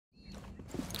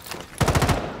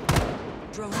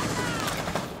Drone.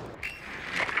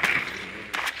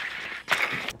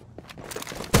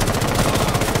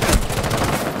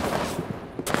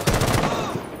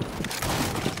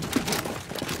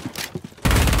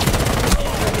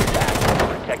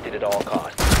 Protected at all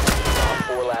costs. Op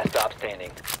 4 last stop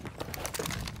standing.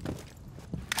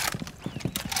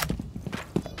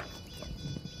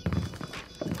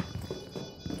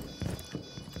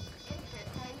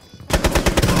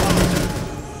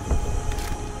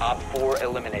 Op 4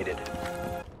 eliminated.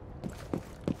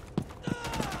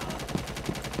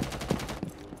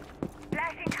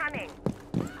 Flash incoming.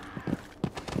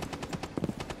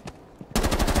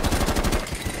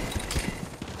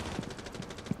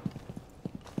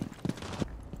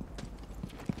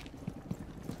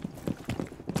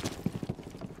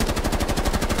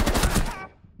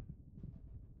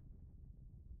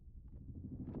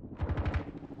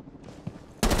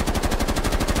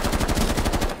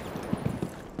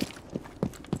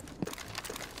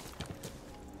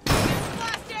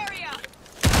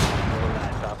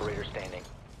 Last operator standing.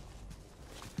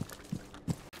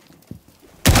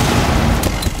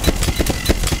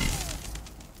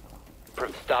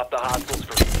 Stop the hostiles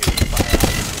from securing the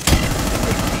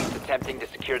biohazard. Attempting to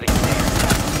secure the container.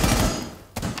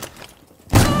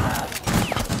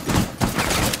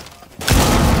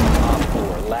 Op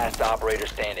 4, last operator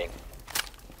standing.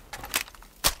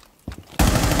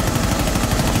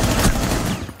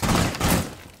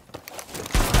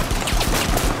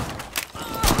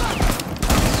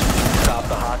 Stop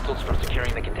the hostiles from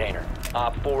securing the container.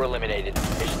 Op 4 eliminated.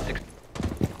 Mission 6.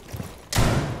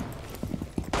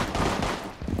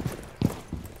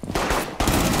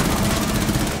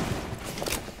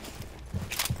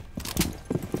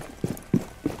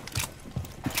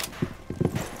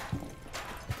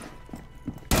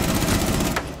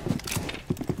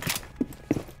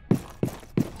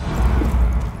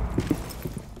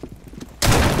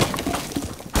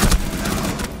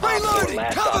 Reloading!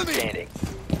 Last Cover stop me! standing.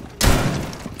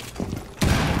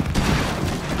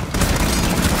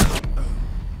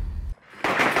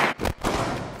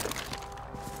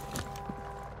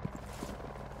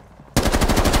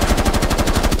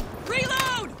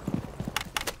 Reload!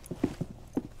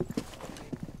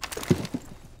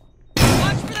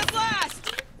 Watch for the blast!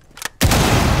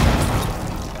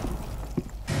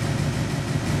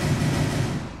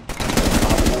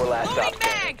 Op 4 last stop Loading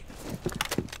standing. mag!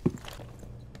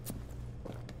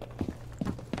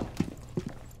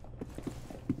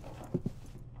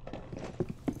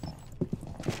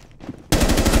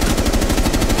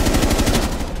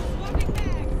 Loading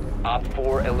mag! Op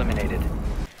 4 eliminated.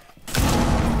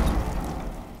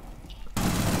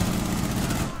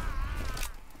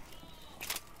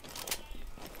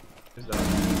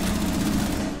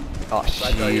 Oh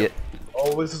shit.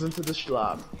 Always listen to the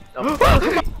schlop. No.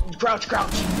 Crouch,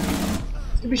 crouch.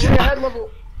 You be shooting head level.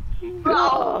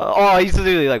 Oh, he's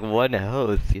literally like one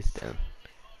health. He's down.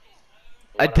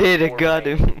 I did it, got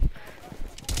him.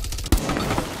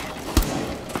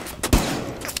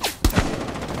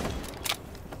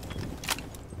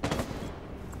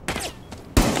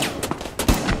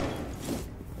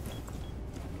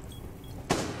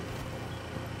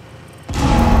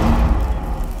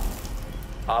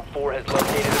 Op 4 has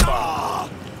located a bomb.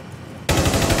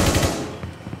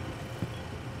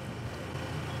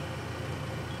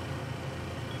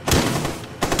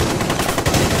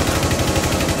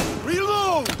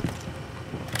 Reload!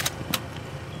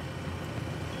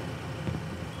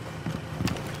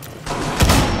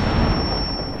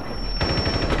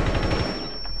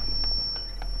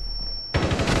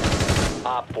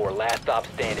 Op 4 last stop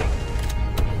standing.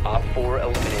 Op 4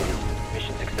 eliminated.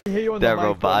 Mission success. I hear you on the That mic, though.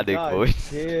 robotic God voice.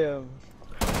 Damn.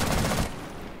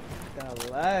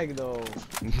 That lag though.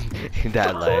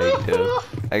 That lag too.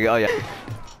 Oh yeah.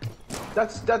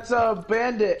 That's a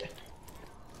bandit.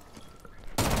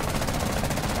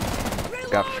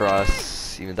 Got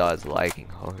frost, even though I was lagging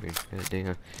hard. God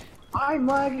damn. I'm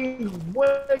lagging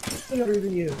way harder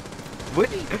than you. What?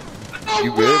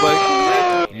 You really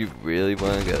want? You really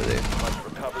want to go there? Must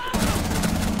recover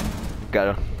the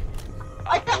Got him.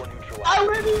 Op 4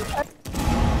 neutralized.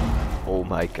 Oh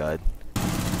my god.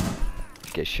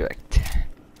 Get shreked.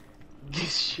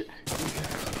 This shit.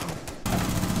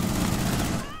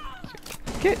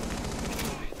 Get.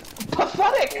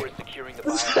 Pathetic. 4 is securing the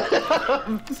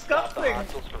biohazard. Stop the Disgusting.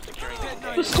 hostiles from securing the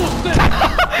container. Disgusting.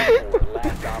 Op 4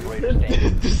 last operator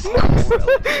standing. Op 4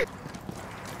 eliminated.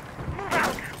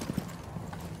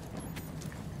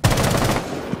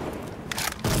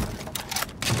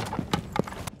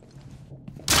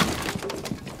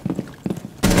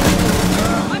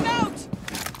 I'm out!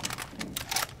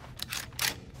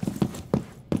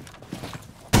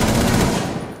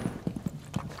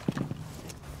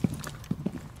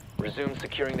 Resume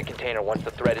securing the container once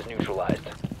the threat is neutralized.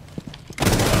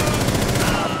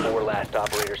 Op 4 last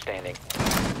operator standing.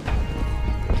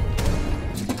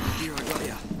 Here, I got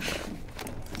ya.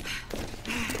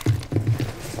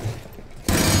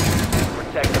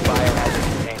 Protect the biohazard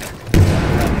container.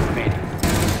 Nothing remaining.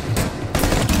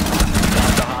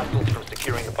 Stop the hostiles from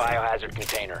securing the biohazard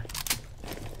container.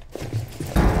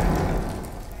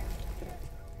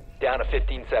 Down to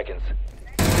 15 seconds.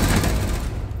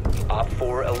 Op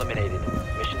 4 eliminated.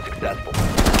 Mission successful.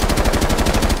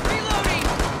 Reloading!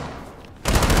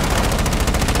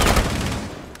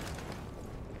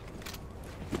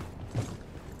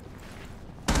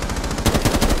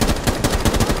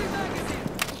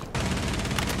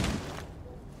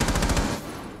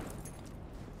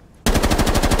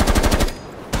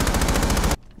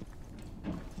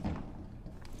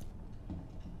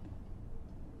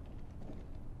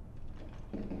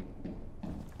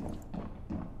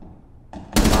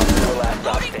 Op 4 last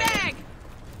stop Loading standing. bag!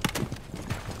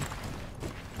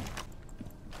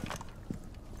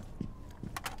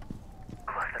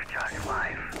 Cluster charge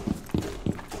 5.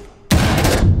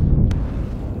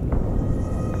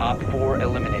 Op 4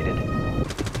 eliminated.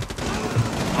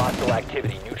 Hostile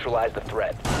activity. Neutralize the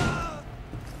threat.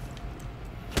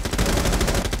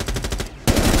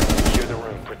 Secure the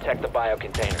room. Protect the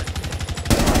biocontainer.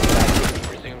 Hostile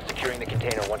activity. Resume securing the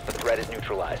container once the threat is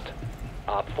neutralized.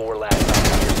 Op 4 last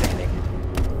operator standing.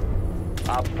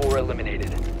 Op 4 eliminated.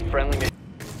 Friendly mission.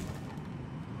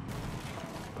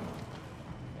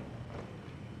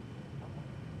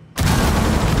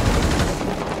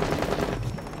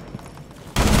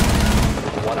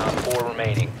 One Op 4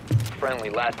 remaining. Friendly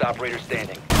last operator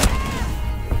standing.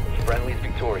 Friendly's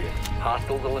victorious.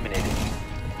 Hostiles eliminated.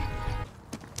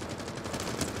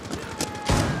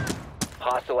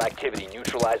 Hostile activity.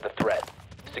 Neutralize the threat.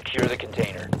 Secure the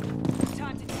container.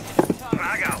 Time to take it to the top.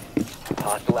 Frag out.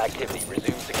 Hostile activity.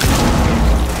 Resume security.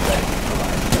 Once the threat is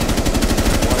neutralized.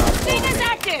 One Op 4 Thing is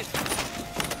remaining. active!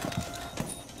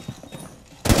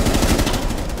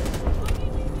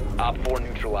 Op 4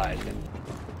 neutralized.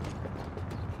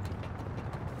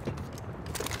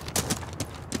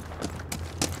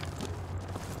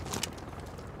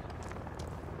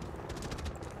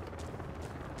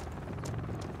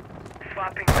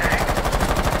 Swapping back.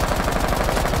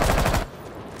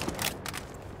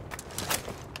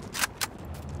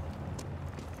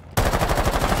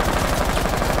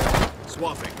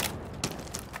 Swapping.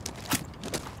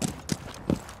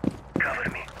 Cover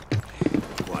me.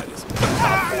 Quiet as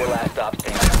Op 4 last stop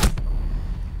standing.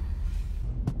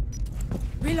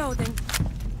 Reloading.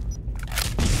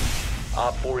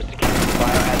 Op 4 is securing the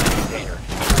biohazard container.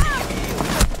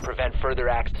 Prevent further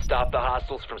acts to stop the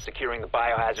hostiles from securing the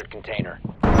biohazard container.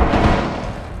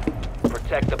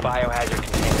 Protect the biohazard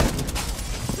container.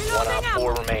 One Op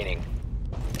 4 remaining.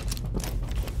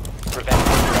 Prevent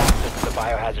further access to the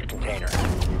biohazard container.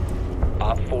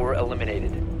 Op 4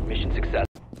 eliminated. Mission success.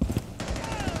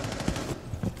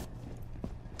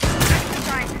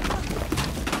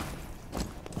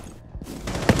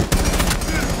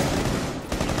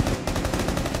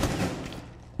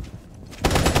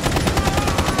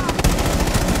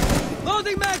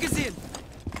 Loading magazine!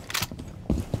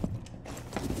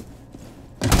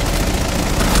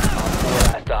 Op 4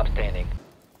 last stop standing.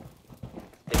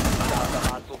 They can stop the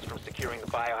hostiles from securing the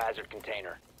biohazard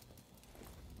container.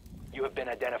 You have been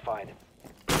identified.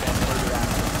 Prevent further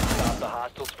access to stop the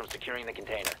hostiles from securing the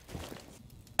container.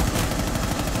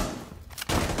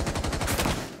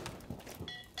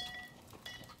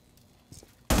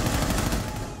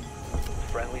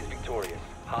 Friendly's victorious.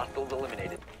 Hostiles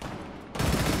eliminated.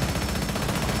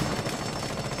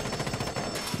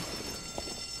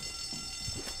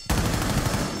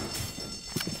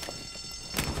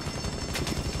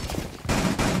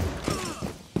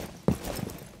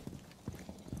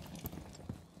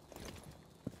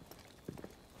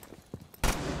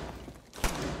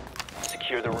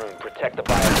 Secure the room. Protect the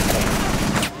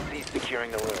biocontainer. Cease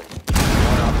securing the room.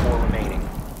 One Op 4 remaining.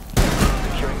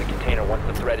 Securing the container once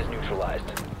the threat is neutralized.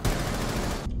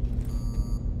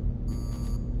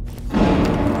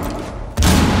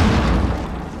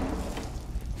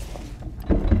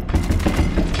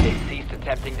 They ceased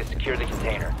attempting to secure the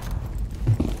container.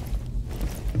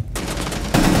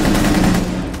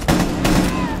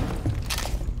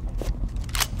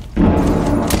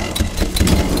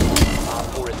 Op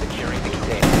 4 is securing the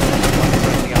container.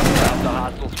 Friendly Op stop the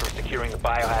hostiles from securing the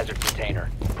biohazard container.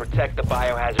 Protect the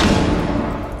biohazard.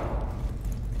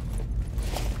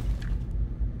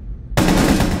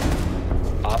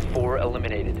 Op 4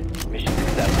 eliminated. Mission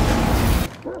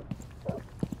successful.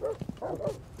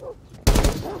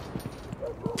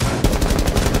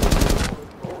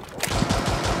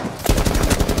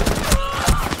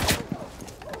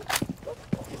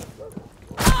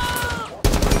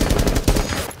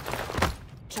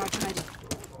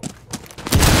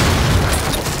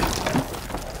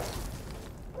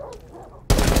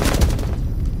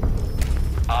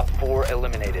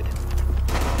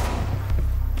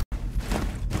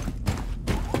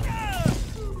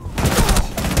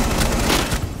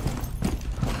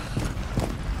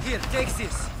 Take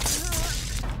this.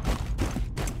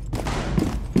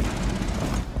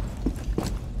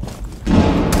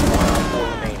 Four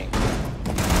remaining.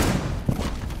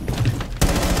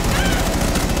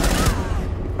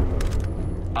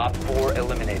 Op 4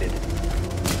 eliminated.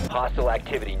 Hostile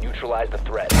activity. Neutralize the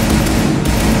threat.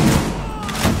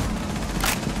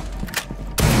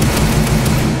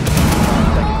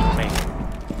 Seconds remaining.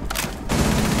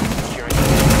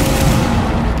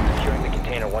 Securing the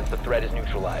container once the threat is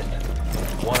neutralized.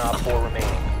 One Op 4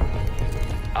 remaining.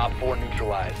 Op 4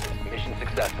 neutralized. Mission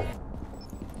successful.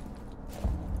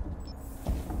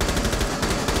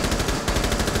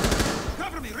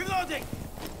 Cover me, reloading!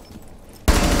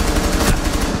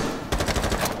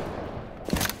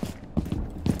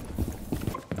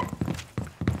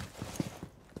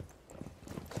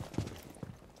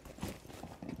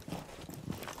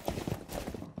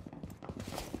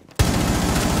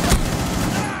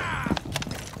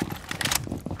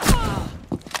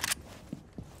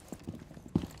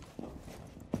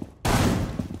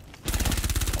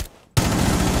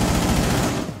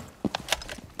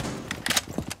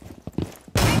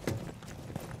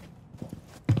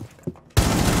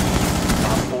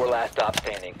 Last stop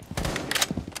standing.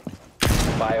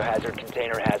 Biohazard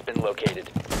container has been located.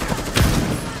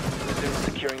 Resume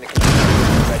securing the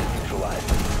container. Threat is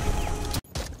neutralized.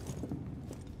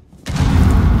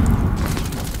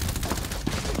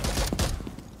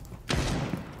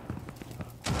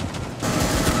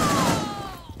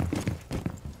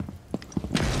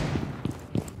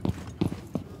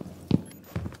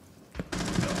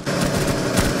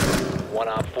 One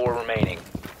Op 4 remaining.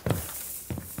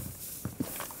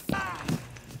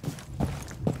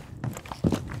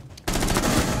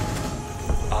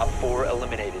 Op 4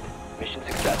 eliminated. Mission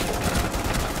successful.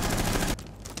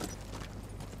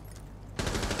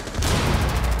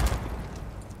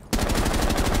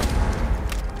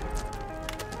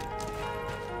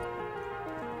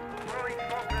 Throwing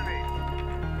smoke grenade.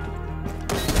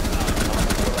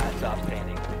 Last stop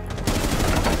standing.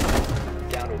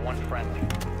 Down to one friendly.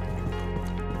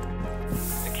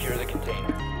 Secure the container.